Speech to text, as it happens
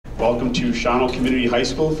Welcome to Shawano Community High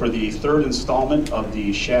School for the third installment of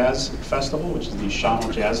the Shaz Festival, which is the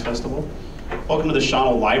Shawano Jazz Festival. Welcome to the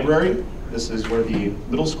Shawano Library. This is where the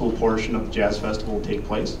middle school portion of the Jazz Festival will take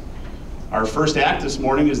place. Our first act this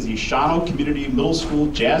morning is the Shawano Community Middle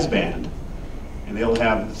School Jazz Band. And they'll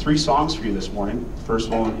have 3 songs for you this morning. The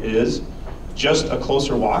first one is Just a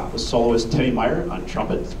Closer Walk with soloist Teddy Meyer on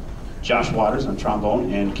trumpet, Josh Waters on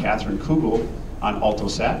trombone, and Catherine Kugel on alto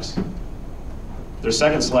sax. Their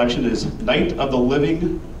second selection is Night of the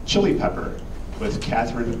Living Chili Pepper with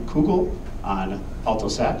Catherine Kugel on alto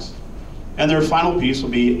sax. And their final piece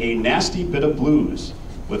will be A Nasty Bit of Blues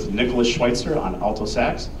with Nicholas Schweitzer on alto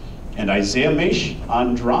sax and Isaiah Maish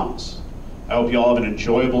on drums. I hope you all have an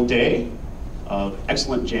enjoyable day of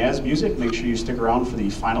excellent jazz music. Make sure you stick around for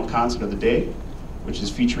the final concert of the day, which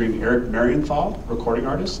is featuring Eric Marienthal, recording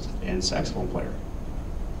artist and saxophone player.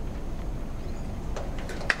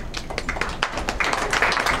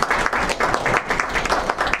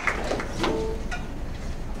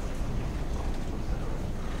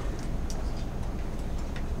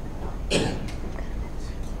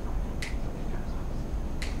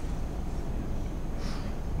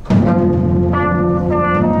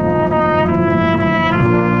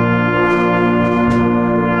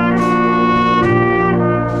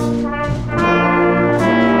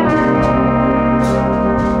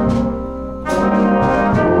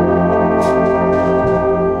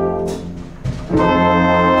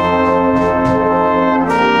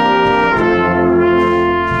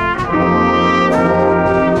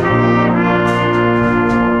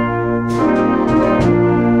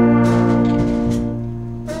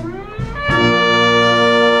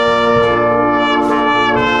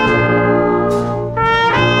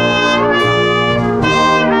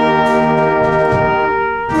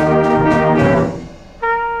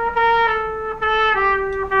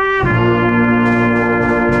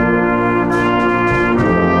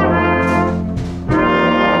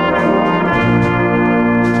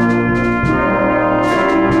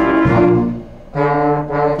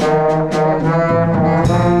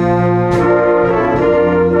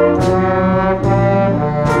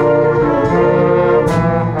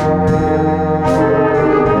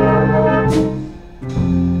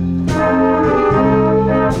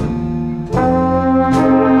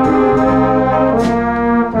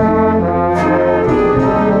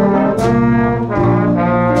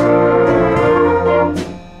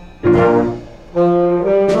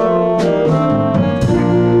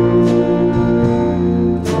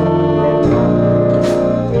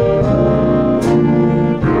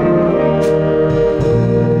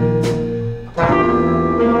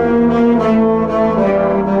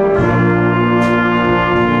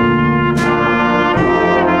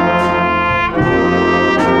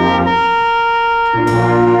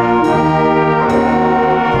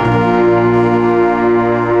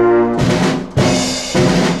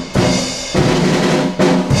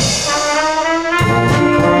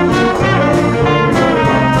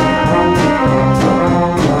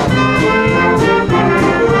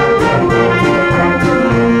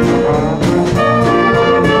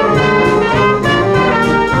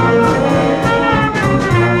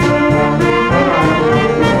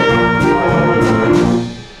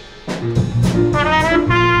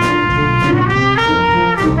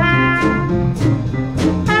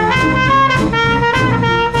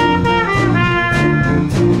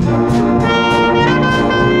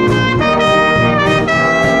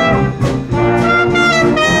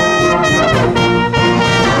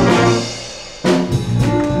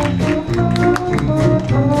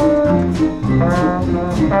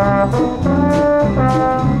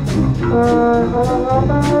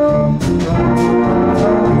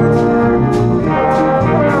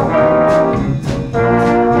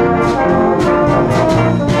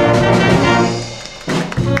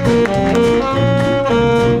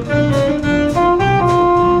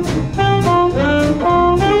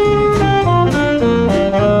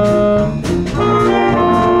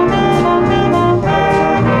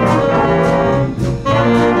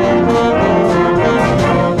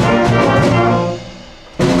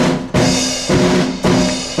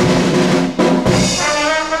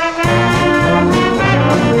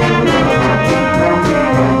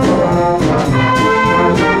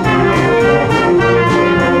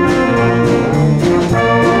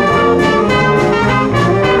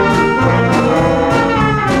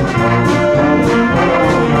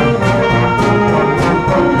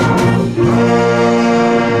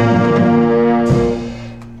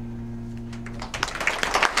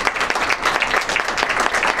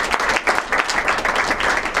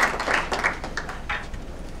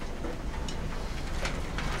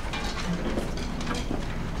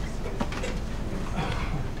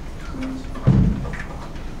 announcements.